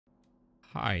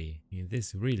Hi, in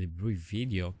this really brief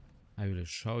video I will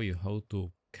show you how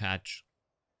to catch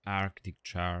Arctic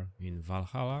Char in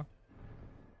Valhalla.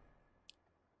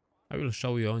 I will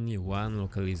show you only one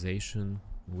localization,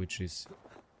 which is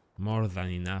more than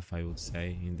enough, I would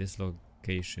say. In this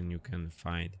location you can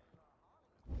find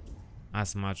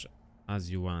as much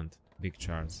as you want big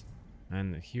chars,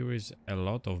 and here is a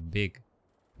lot of big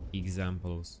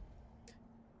examples.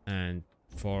 And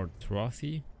for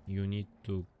trophy you need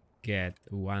to get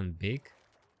one big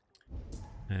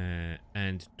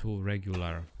and two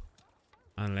regular,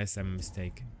 unless I'm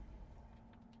mistaken.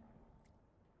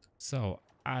 So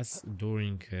as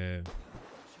during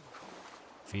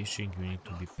fishing you need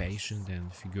to be patient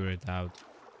and figure it out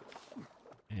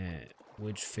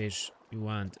which fish you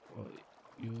want.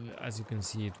 As you can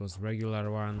see, it was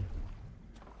regular one.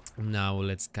 Now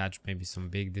let's catch maybe some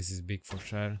big. This is big for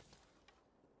sure.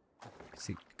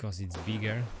 See, because it's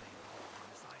bigger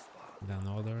than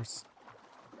others.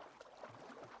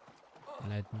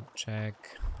 Let me check.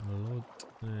 Loot,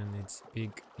 and it's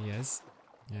big, yes.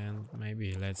 And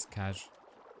maybe let's catch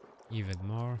even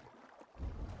more.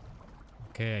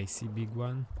 Okay, I see big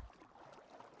one.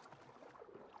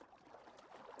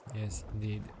 Yes,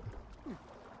 indeed.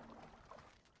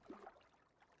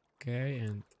 Okay,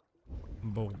 and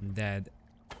boom, dead.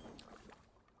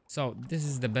 So this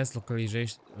is the best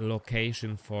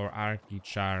location for Artic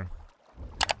Char.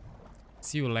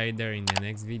 See you later in the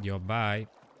next video. Bye.